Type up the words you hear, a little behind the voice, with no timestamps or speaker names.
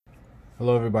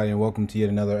Hello, everybody, and welcome to yet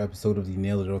another episode of the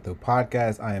Nailed It Ortho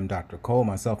podcast. I am Dr. Cole.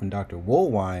 Myself and Dr.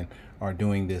 Woolwine are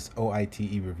doing this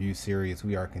OITE review series.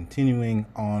 We are continuing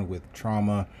on with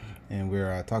trauma, and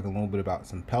we're talking a little bit about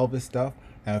some pelvis stuff.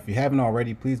 Now, if you haven't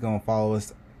already, please go and follow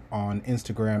us on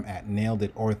Instagram at Nailed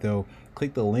It Ortho.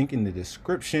 Click the link in the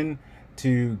description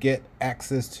to get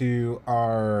access to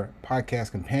our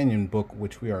podcast companion book,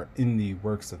 which we are in the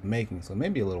works of making. So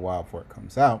maybe a little while before it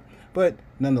comes out, but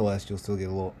nonetheless, you'll still get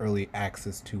a little early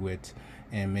access to it,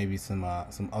 and maybe some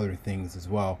other things as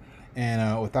well.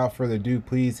 And without further ado,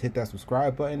 please hit that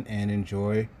subscribe button and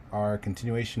enjoy our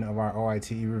continuation of our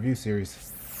OITE review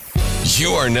series. You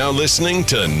are now listening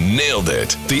to Nailed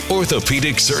It, the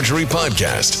Orthopedic Surgery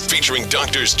Podcast, featuring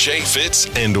Doctors Jay Fitz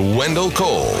and Wendell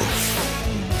Cole.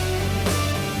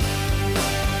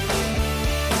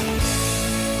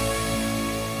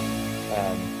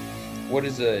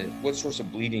 What source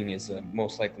of bleeding is the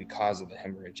most likely cause of the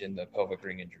hemorrhage in the pelvic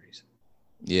ring injuries?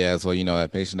 Yeah, so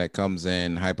that patient that comes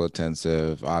in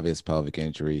hypotensive, obvious pelvic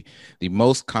injury, the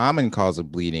most common cause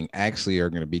of bleeding actually are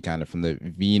going to be kind of from the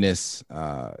venous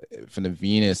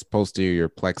posterior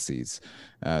plexus.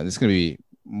 This is going to be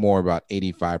more about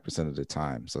 85% of the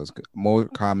time. So it's more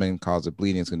common cause of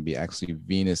bleeding is going to be actually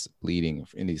venous bleeding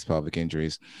in these pelvic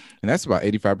injuries. And that's about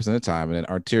 85% of the time. And then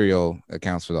arterial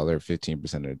accounts for the other 15%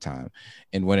 of the time.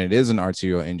 And when it is an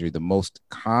arterial injury, the most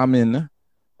common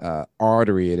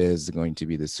artery it is going to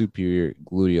be the superior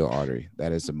gluteal artery.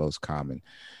 That is the most common.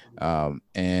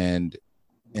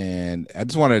 And I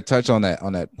just wanted to touch on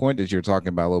that point that you're talking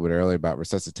about a little bit earlier about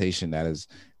resuscitation. That is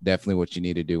definitely what you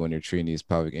need to do when you're treating these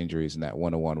pelvic injuries in that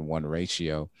 1:1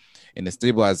 ratio. And the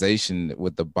stabilization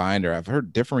with the binder, I've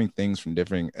heard differing things from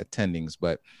different attendings,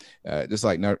 but just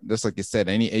like you said,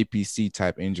 any APC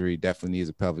type injury definitely needs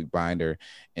a pelvic binder.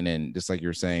 And then just like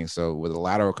you're saying, so with a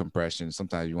lateral compression,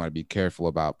 sometimes you want to be careful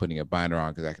about putting a binder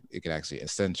on because it can actually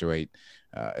accentuate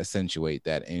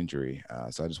that injury.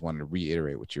 So I just wanted to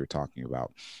reiterate what you were talking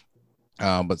about.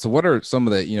 But so what are some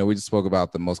of the, we just spoke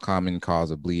about the most common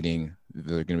cause of bleeding.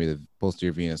 They're going to be the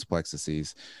posterior venous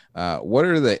plexuses.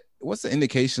 What's the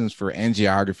indications for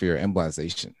angiography or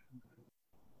embolization?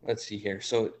 Let's see here.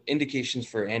 So indications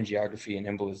for angiography and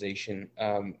embolization,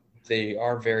 they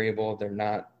are variable. They're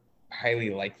not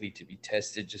highly likely to be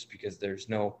tested just because there's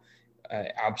no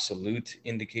absolute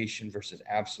indication versus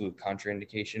absolute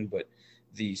contraindication, but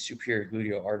the superior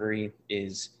gluteal artery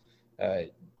is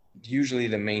usually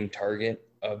the main target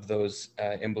of those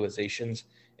embolizations.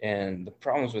 And the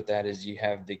problems with that is you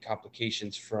have the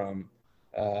complications from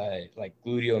like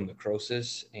gluteal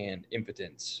necrosis and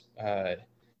impotence.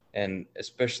 And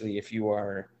especially if you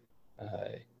are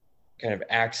kind of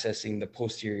accessing the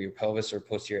posterior pelvis or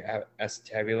posterior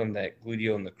acetabulum, that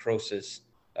gluteal necrosis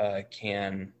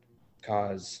can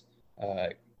cause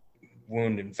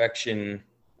wound infection,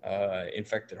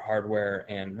 infected hardware,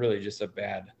 and really just a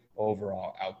bad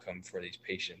overall outcome for these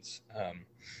patients.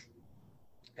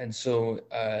 And so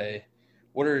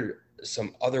what are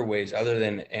some other ways other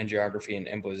than angiography and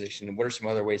embolization? What are some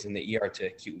other ways in the ER to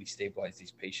acutely stabilize these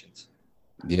patients?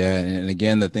 Yeah, and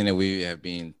again, the thing that we have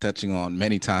been touching on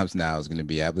many times now is going to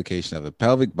be application of a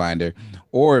pelvic binder,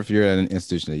 or if you're at an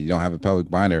institution that you don't have a pelvic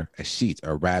binder,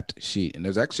 a wrapped sheet. And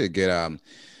there's actually there's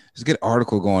a good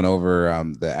article going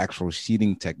over the actual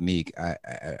sheeting technique.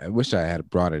 I wish I had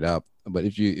brought it up, but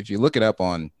if you look it up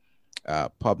on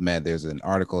PubMed, there's an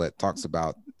article that talks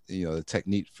about the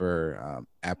technique for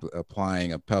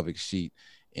applying a pelvic sheet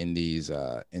in these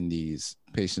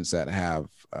patients that have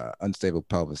unstable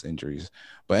pelvis injuries.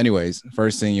 But anyways,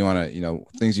 first thing you want to,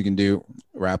 things you can do,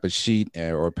 wrap a sheet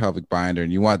or a pelvic binder,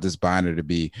 and you want this binder to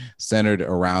be centered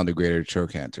around the greater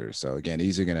trochanter. So again,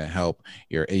 these are going to help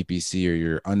your APC or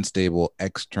your unstable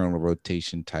external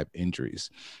rotation type injuries.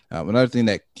 Another thing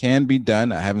that can be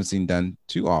done, I haven't seen done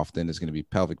too often, is going to be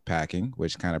pelvic packing,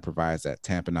 which kind of provides that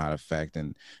tamponade effect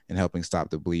and helping stop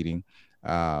the bleeding.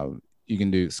 You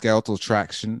can do skeletal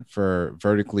traction for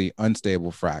vertically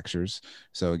unstable fractures.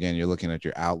 So again, you're looking at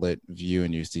your outlet view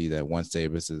and you see that one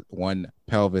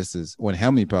hemipelvis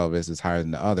is higher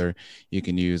than the other. You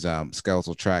can use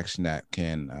skeletal traction that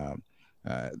can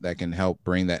help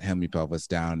bring that hemipelvis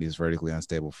down, these vertically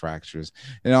unstable fractures.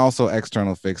 And also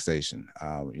external fixation.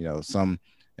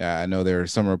 I know there are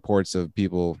some reports of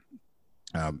people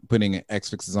putting X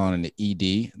fixes on in the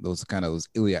ED, those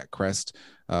iliac crest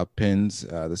pins,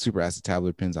 the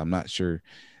supraacetabular pins. I'm not sure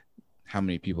how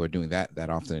many people are doing that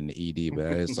often in the ED, but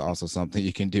it's also something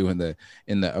you can do in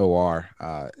the OR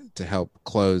to help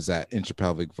close that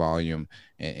intrapelvic volume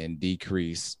and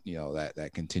decrease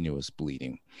that continuous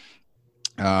bleeding.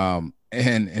 And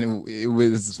it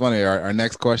was funny. Our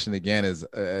next question again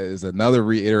is another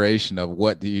reiteration of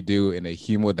what do you do in a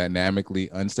hemodynamically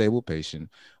unstable patient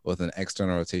with an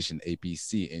external rotation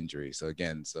APC injury. So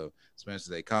again, so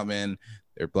especially they come in,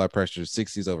 their blood pressure is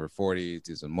 60s over 40.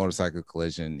 There's a motorcycle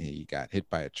collision. He got hit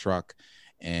by a truck,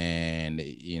 and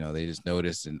they just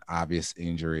noticed an obvious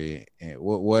injury. And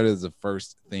what is the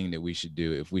first thing that we should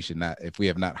do if we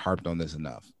have not harped on this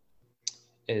enough?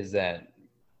 Is that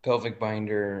pelvic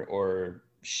binder or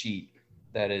sheet?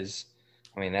 That is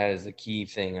the key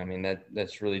thing.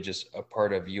 That's really just a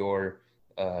part of your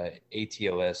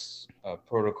ATLS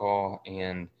protocol.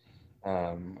 And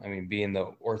being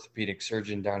the orthopedic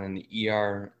surgeon down in the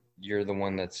ER, you're the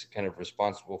one that's kind of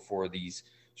responsible for these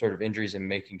sort of injuries and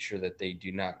making sure that they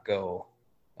do not go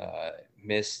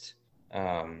missed.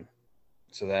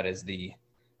 So that is the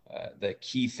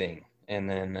key thing. And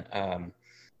then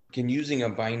can using a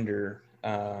binder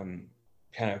kind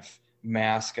of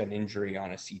mask an injury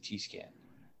on a CT scan?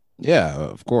 Yeah,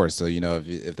 of course. So,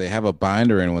 if they have a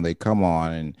binder and when they come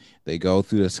on and they go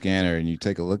through the scanner and you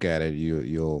take a look at it,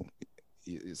 you'll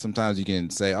sometimes you can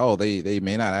say, oh, they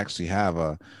may not actually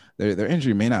have their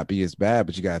injury may not be as bad,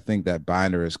 but you got to think that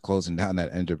binder is closing down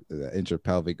that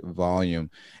interpelvic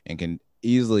volume and can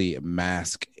easily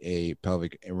mask a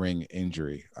pelvic ring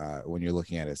injury when you're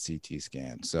looking at a CT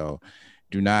scan. So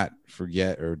do not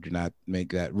forget or do not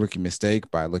make that rookie mistake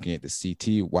by looking at the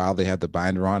CT while they have the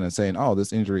binder on and saying, oh,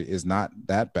 this injury is not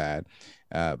that bad.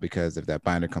 Because if that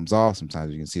binder comes off,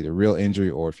 sometimes you can see the real injury,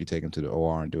 or if you take them to the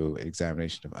OR and do an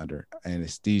examination of under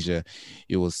anesthesia,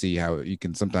 you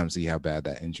can sometimes see how bad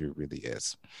that injury really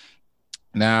is.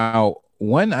 Now,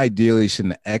 when ideally should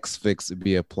an X-Fix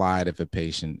be applied if a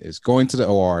patient is going to the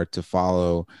OR to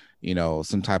follow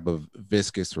some type of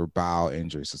viscous or bowel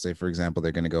injury? So say, for example,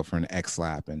 they're going to go for an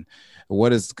X-lap, and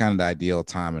what is kind of the ideal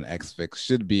time an X-Fix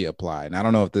should be applied? And I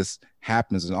don't know if this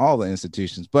happens in all the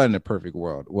institutions, but in a perfect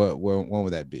world, when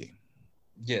would that be?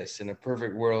 Yes, in a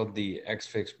perfect world, the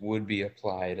X-Fix would be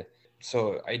applied.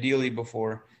 So ideally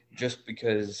before, just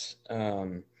because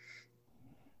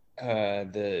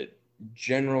the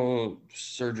general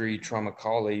surgery trauma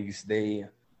colleagues, they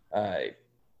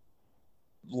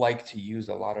like to use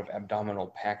a lot of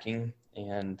abdominal packing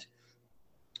and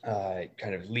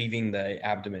kind of leaving the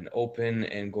abdomen open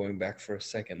and going back for a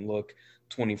second look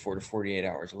 24 to 48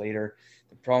 hours later.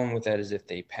 The problem with that is if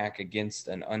they pack against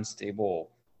an unstable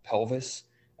pelvis,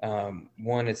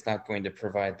 one, it's not going to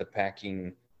provide the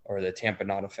packing or the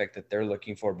tamponade effect that they're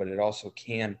looking for, but it also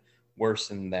can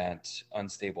worsen that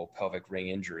unstable pelvic ring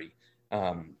injury.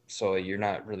 So you're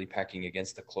not really packing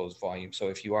against the closed volume. So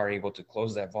if you are able to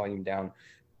close that volume down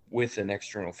with an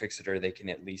external fixator, they can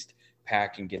at least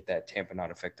pack and get that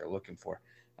tamponade effect they're looking for.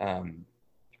 And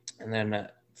then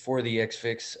for the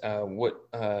X-Fix, what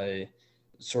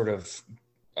sort of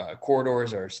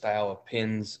corridors or style of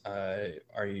pins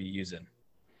are you using?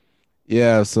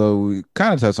 Yeah, so we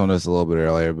kind of touched on this a little bit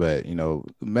earlier, but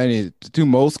the two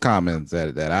most common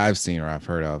that I've seen or I've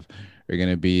heard of are going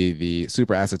to be the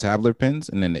supraacetabular pins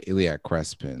and then the iliac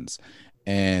crest pins.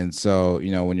 And so,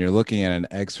 when you're looking at an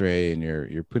X-ray and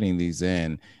you're putting these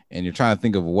in, and you're trying to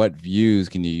think of what views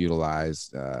can you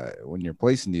utilize when you're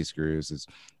placing these screws, is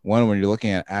one, when you're looking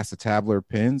at acetabular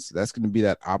pins, that's going to be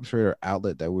that obturator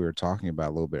outlet that we were talking about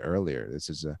a little bit earlier. This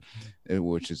is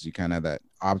which is you kind of have that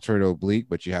obturator oblique,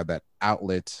 but you have that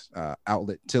outlet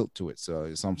tilt to it. So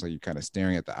it's almost like you're kind of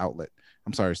staring at the outlet.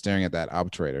 I'm sorry, staring at that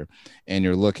obturator, and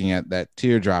you're looking at that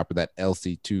teardrop or that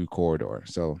LC2 corridor.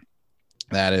 So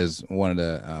that is one of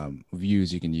the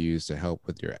views you can use to help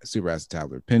with your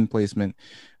supraacetabular pin placement.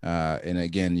 And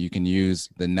again, you can use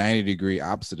the 90-degree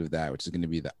opposite of that, which is going to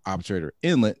be the obturator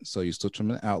inlet. So you switch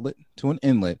from an outlet to an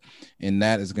inlet, and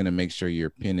that is going to make sure your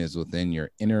pin is within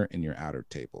your inner and your outer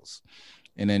tables.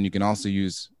 And then you can also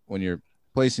use, when you're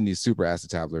placing these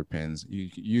supraacetabular pins, you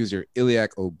use your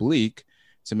iliac oblique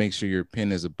to make sure your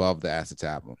pin is above the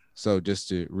acetabulum. So just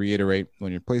to reiterate,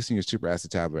 when you're placing your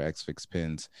supraacetabular X-Fix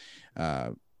pins,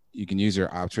 you can use your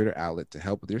obturator outlet to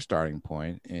help with your starting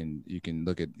point, and you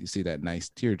see that nice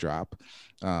teardrop,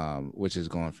 which is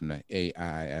going from the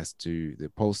AIS to the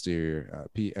posterior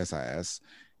PSIS.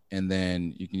 And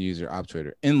then you can use your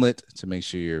obturator inlet to make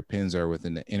sure your pins are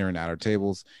within the inner and outer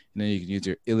tables. And then you can use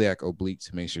your iliac oblique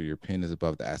to make sure your pin is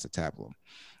above the acetabulum.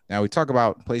 Now we talk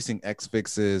about placing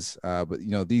X-Fixes, but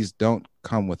these don't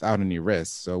come without any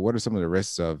risks. So what are some of the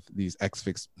risks of these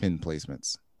X-Fix pin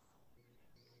placements?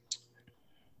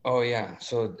 Oh yeah.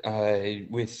 So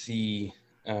with the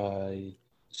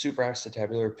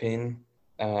supraacetabular pin,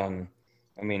 a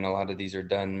lot of these are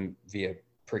done via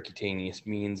percutaneous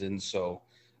means, and so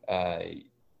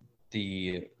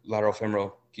the lateral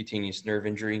femoral cutaneous nerve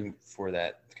injury for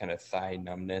that kind of thigh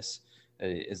numbness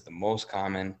is the most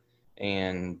common,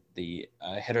 and the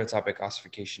heterotopic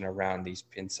ossification around these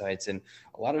pin sites. And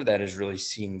a lot of that is really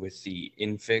seen with the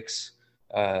infix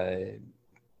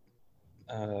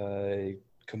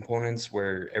components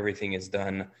where everything is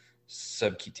done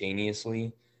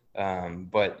subcutaneously.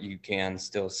 But you can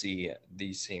still see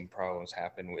these same problems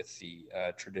happen with the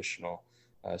traditional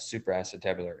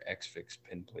supraacetabular X-fix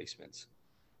pin placements.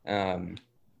 And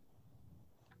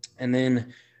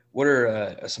then what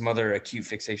are some other acute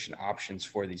fixation options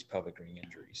for these pelvic ring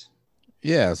injuries?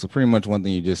 Yeah, so pretty much one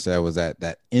thing you just said was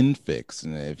that infix,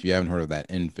 and if you haven't heard of that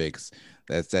infix,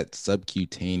 that's that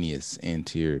subcutaneous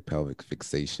anterior pelvic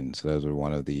fixation. So those are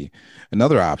one of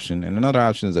another option, and another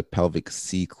option is a pelvic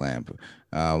C clamp,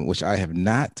 which I have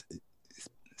not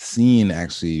seen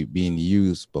actually being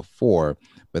used before,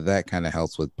 but that kind of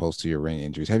helps with posterior ring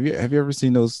injuries. Have you ever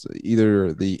seen those,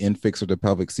 either the infix or the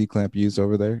pelvic C clamp used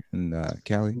over there in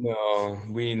Cali? No,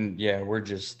 we're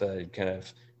just the kind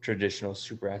of traditional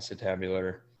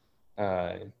supraacetabular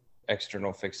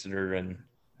external fixator, and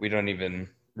we don't even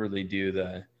really do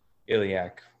the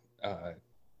iliac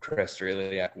crest or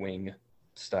iliac wing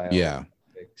style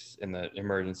fix in the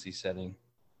emergency setting.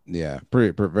 Yeah,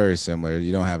 pretty very similar.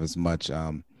 You don't have as much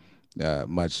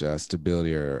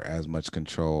stability or as much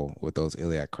control with those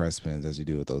iliac crest pins as you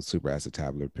do with those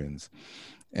supraacetabular pins.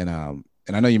 And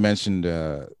I know you mentioned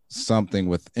something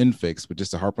with infix, but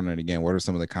just to harp on it again, what are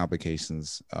some of the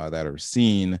complications that are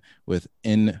seen with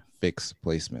infix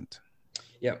placement?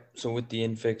 Yeah, so with the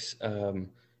infix,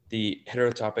 the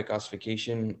heterotopic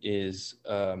ossification is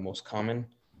most common.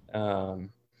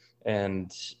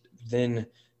 And then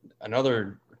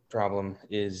another problem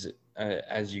is,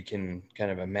 as you can kind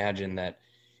of imagine, that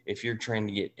if you're trying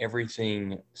to get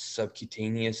everything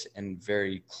subcutaneous and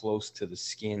very close to the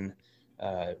skin,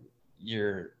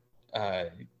 you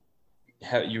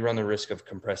run the risk of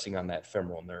compressing on that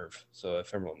femoral nerve, so a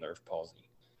femoral nerve palsy.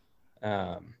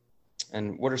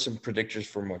 And what are some predictors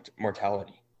for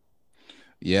mortality?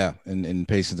 Yeah, and in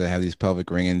patients that have these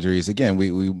pelvic ring injuries, again,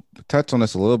 we touched on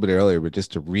this a little bit earlier, but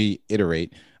just to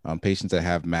reiterate, patients that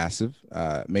have massive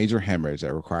major hemorrhage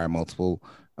that require multiple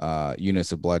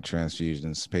units of blood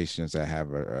transfusions, patients that have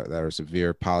that are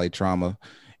severe polytrauma,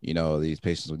 these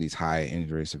patients with these high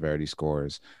injury severity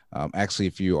scores. Actually,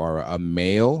 if you are a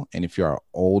male and if you are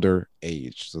older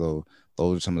age, so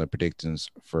those are some of the predictions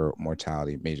for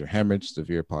mortality: major hemorrhage,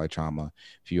 severe polytrauma,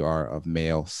 if you are of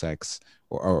male sex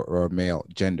or male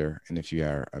gender, and if you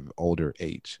are of older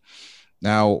age.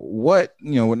 Now,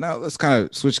 now let's kind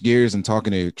of switch gears and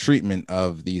talking to treatment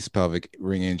of these pelvic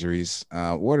ring injuries.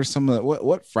 What are some of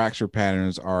what fracture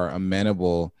patterns are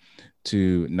amenable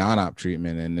to non-op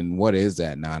treatment, and then what is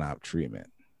that non-op treatment?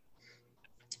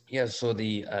 Yeah, so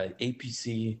the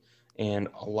APC and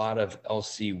a lot of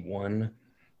LC1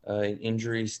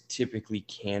 injuries typically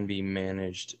can be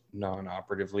managed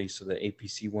non-operatively. So the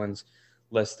APC ones,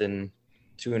 less than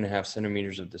 2.5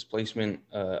 centimeters of displacement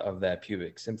of that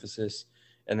pubic symphysis,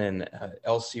 and then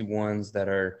LC1s that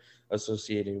are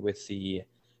associated with the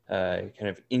kind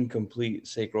of incomplete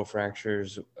sacral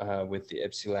fractures with the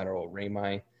ipsilateral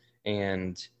rami.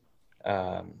 And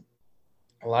a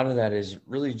lot of that is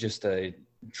really just a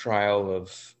trial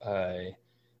of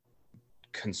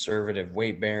conservative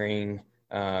weight bearing,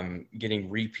 getting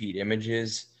repeat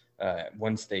images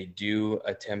once they do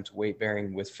attempt weight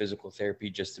bearing with physical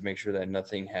therapy, just to make sure that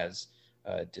nothing has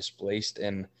displaced.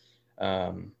 And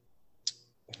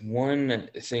one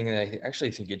thing that I actually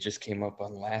think it just came up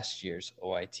on last year's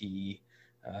OITE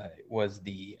was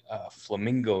the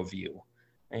flamingo view.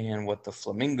 And what the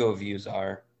flamingo views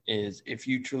are is, if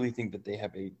you truly think that they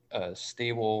have a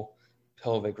stable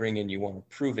pelvic ring and you want to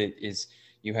prove it, is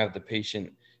you have the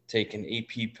patient take an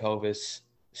AP pelvis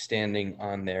standing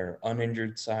on their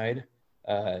uninjured side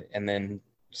and then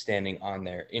standing on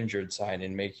their injured side,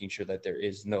 and making sure that there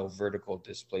is no vertical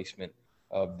displacement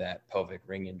of that pelvic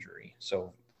ring injury.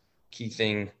 So key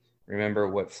thing, remember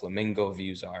what flamingo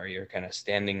views are. You're kind of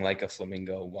standing like a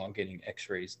flamingo while getting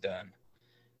x-rays done.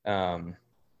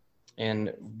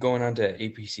 And going on to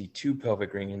APC2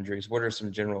 pelvic ring injuries, what are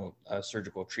some general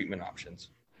surgical treatment options?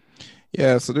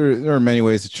 Yeah, so there are many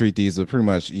ways to treat these, but pretty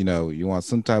much, you want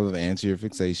some type of anterior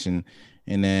fixation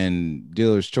And then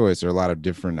dealer's choice, there are a lot of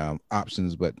different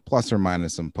options, but plus or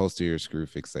minus some posterior screw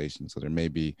fixation. So there may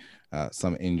be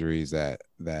some injuries that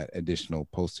additional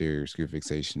posterior screw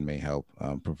fixation may help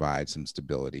provide some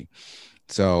stability.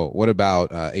 So what about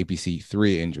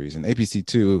APC3 injuries? And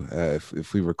APC2,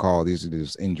 if we recall, these are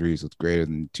those injuries with greater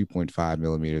than 2.5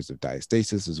 millimeters of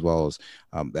diastasis, as well as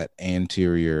that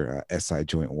anterior SI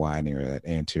joint widening or that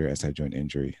anterior SI joint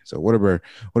injury. So what are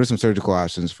some surgical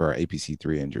options for our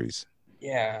APC3 injuries?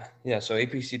 Yeah. So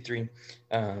APC3,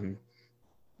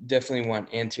 definitely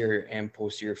want anterior and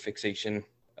posterior fixation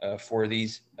for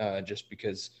these, just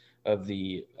because of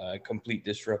the complete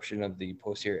disruption of the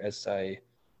posterior SI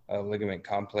ligament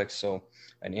complex. So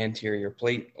an anterior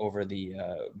plate over the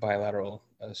bilateral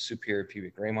superior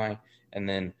pubic rami, and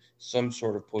then some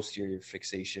sort of posterior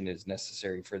fixation is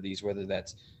necessary for these, whether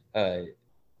that's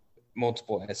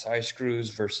multiple SI screws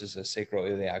versus a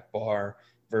sacroiliac bar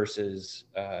versus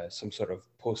some sort of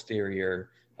posterior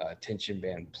tension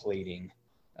band plating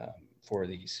for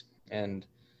these. And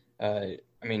I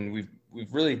mean,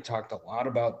 we've really talked a lot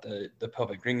about the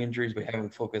pelvic ring injuries. We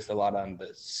haven't focused a lot on the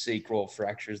sacral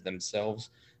fractures themselves.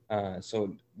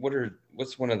 So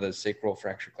what's one of the sacral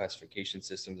fracture classification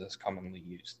systems that's commonly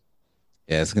used?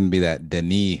 Yeah, it's going to be that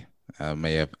Denis. I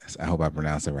hope I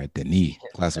pronounced it right. Denis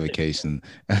classification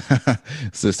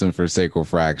system for sacral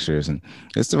fractures, and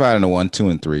it's divided into 1, 2,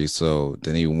 and 3. So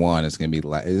Denis 1 is going to be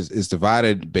is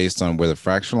divided based on where the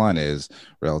fracture line is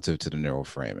relative to the neural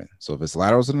foramen. So if it's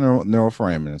lateral to the neural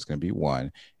foramen, it's going to be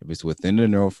 1. If it's within the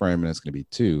neural foramen, it's going to be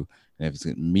 2. And if it's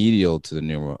medial to the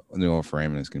neural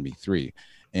foramen, it's going to be 3.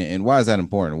 And why is that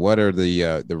important? What are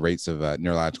the rates of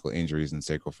neurological injuries and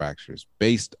sacral fractures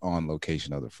based on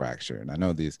location of the fracture? And I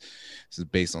know this is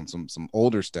based on some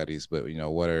older studies, but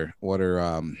what are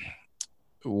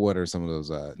some of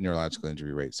those neurological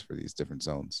injury rates for these different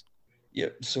zones?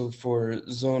 Yep. So for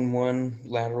zone 1,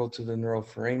 lateral to the neural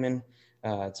foramen,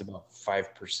 it's about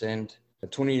 5%.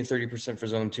 20 to 30% for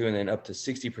zone 2, and then up to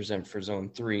 60% for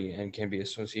zone 3, and can be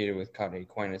associated with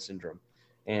Codd-Aquinas syndrome.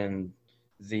 And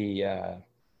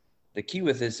the key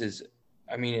with this is,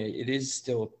 I mean, it is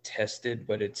still tested,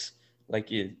 but it's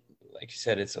like you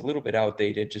said, it's a little bit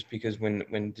outdated, just because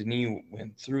when Denis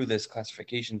went through this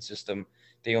classification system,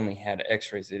 they only had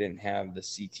x-rays. They didn't have the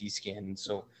CT scan. And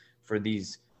so for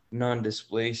these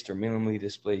non-displaced or minimally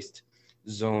displaced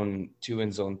zone 2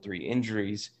 and zone 3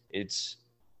 injuries, it's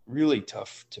really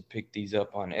tough to pick these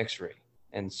up on x-ray.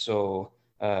 And so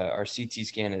our CT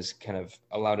scan has kind of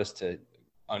allowed us to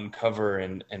uncover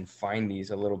and find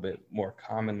these a little bit more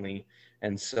commonly.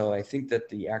 And so I think that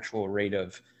the actual rate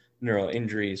of neural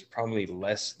injury is probably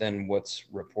less than what's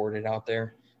reported out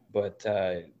there. But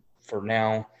for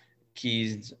now,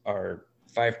 keys are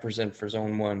 5% for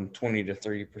zone 1, 20 to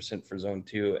 30% for zone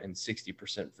 2, and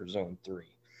 60% for zone 3.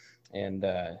 And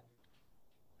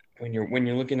when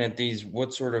you're looking at these,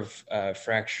 what sort of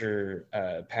fracture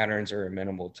patterns are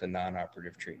amenable to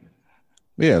non-operative treatment?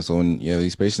 Yeah, so when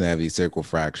these patients have these sacral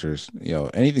fractures,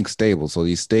 anything stable. So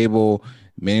these stable,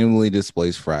 minimally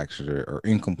displaced fractures or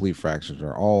incomplete fractures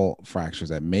are all fractures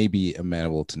that may be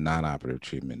amenable to non-operative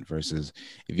treatment. Versus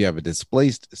if you have a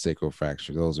displaced sacral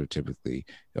fracture, those are typically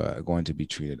going to be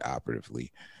treated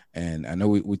operatively. And I know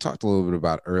we talked a little bit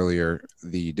about earlier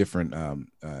the different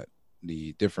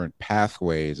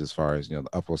pathways as far as the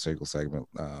upper sacral segment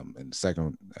and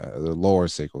the lower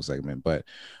sacral segment. But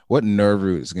what nerve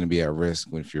root is going to be at risk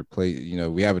if you're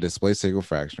we have a displaced sacral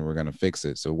fracture, we're going to fix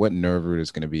it. So what nerve root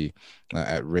is going to be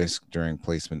at risk during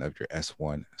placement of your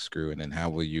S1 screw, and then how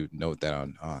will you note that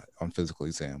on physical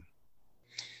exam?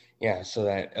 Yeah, so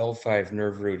that L5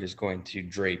 nerve root is going to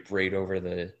drape right over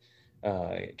the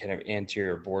kind of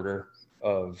anterior border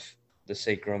of the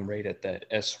sacrum, right at that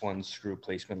S1 screw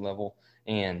placement level,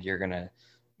 and you're going to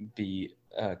be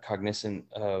cognizant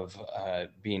of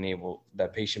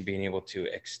that patient being able to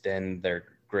extend their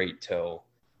great toe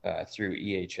through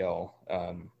EHL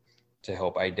to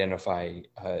help identify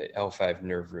L5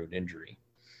 nerve root injury.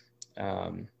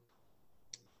 And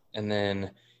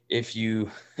then if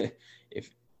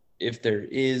there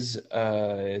is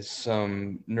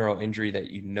some neural injury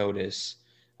that you notice,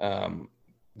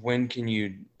 when can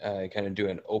you kind of do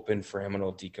an open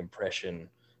foraminal decompression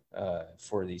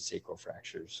for these sacral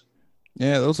fractures?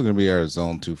 Yeah, those are going to be our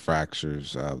zone 2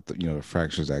 fractures. The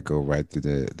fractures that go right through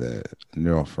the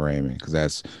neural foramen, because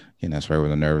that's right where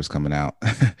the nerve is coming out.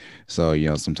 So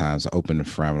sometimes open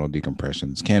foraminal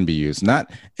decompressions can be used.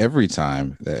 Not every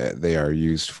time that they are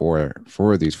used for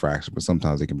these fractures, but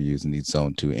sometimes they can be used in these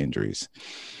zone 2 injuries.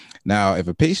 Now, if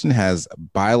a patient has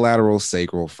bilateral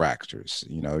sacral fractures,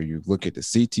 you look at the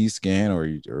CT scan, or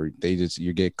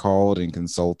you get called and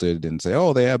consulted and say,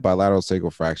 oh, they have bilateral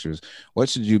sacral fractures. What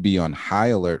should you be on high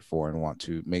alert for and want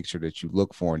to make sure that you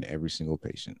look for in every single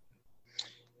patient?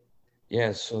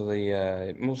 Yeah, so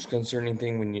the most concerning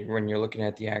thing when you're looking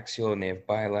at the axial and they have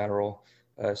bilateral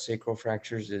sacral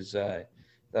fractures is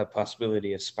the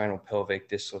possibility of spinal pelvic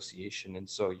dissociation. And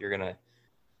so you're gonna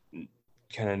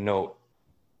kind of note,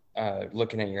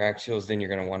 looking at your axials, then you're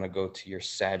going to want to go to your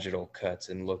sagittal cuts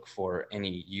and look for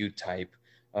any U-type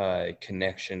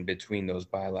connection between those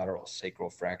bilateral sacral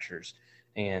fractures.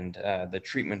 And the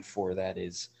treatment for that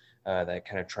is that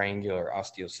kind of triangular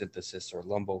osteosynthesis or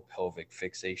lumbopelvic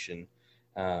fixation.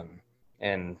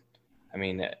 And I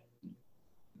mean,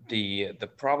 the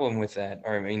problem with that,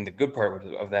 or I mean, the good part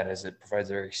of that is it provides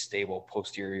a very stable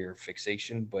posterior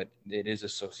fixation, but it is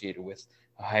associated with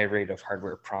a high rate of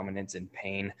hardware prominence and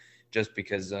pain, just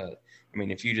because, I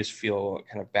mean, if you just feel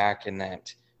kind of back in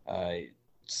that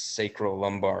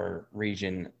sacrolumbar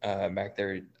region back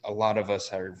there, a lot of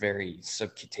us are very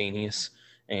subcutaneous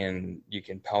and you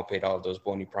can palpate all of those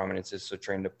bony prominences. So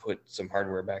trying to put some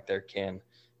hardware back there can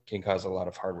cause a lot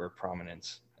of hardware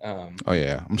prominence. Oh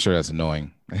yeah, I'm sure that's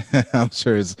annoying. I'm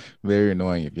sure it's very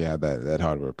annoying if you have that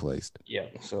hardware placed. Yeah,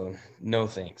 so no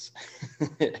thanks.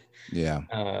 Yeah.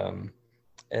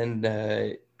 And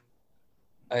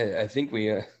I think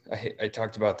I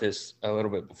talked about this a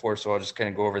little bit before, so I'll just kind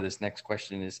of go over this next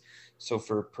question is, so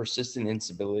for persistent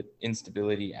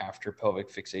instability after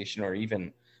pelvic fixation, or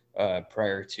even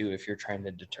prior to, if you're trying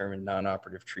to determine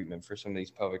non-operative treatment for some of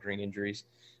these pelvic ring injuries,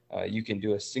 you can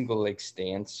do a single leg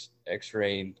stance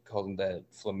x-ray called the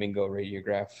flamingo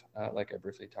radiograph, like I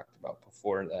briefly talked about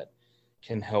before, that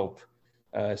can help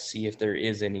see if there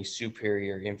is any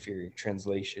superior inferior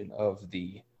translation of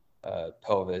the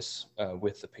pelvis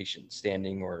with the patient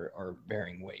standing or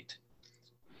bearing weight.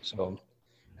 So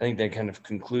I think that kind of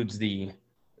concludes the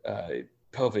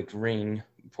pelvic ring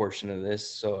portion of this.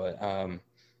 So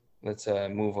let's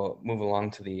move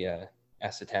along to the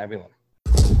acetabulum.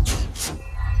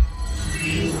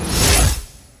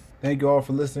 Thank you all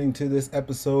for listening to this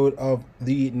episode of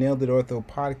the Nailed It Ortho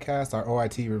podcast, our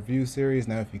OIT review series.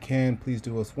 Now, if you can, please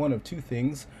do us one of two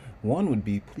things. One would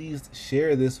be, please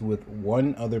share this with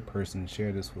one other person.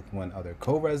 Share this with one other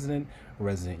co-resident, a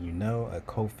resident you know, a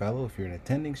co-fellow. If you're an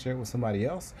attending, share it with somebody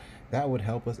else. That would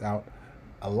help us out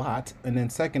a lot. And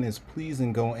then second is, please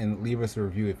and go and leave us a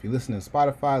review. If you listen to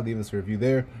Spotify, leave us a review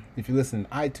there. If you listen to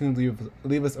iTunes,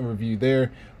 leave us a review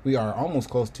there. We are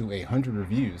almost close to 100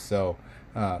 reviews, so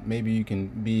maybe you can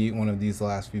be one of these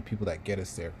last few people that get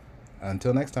us there.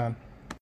 Until next time.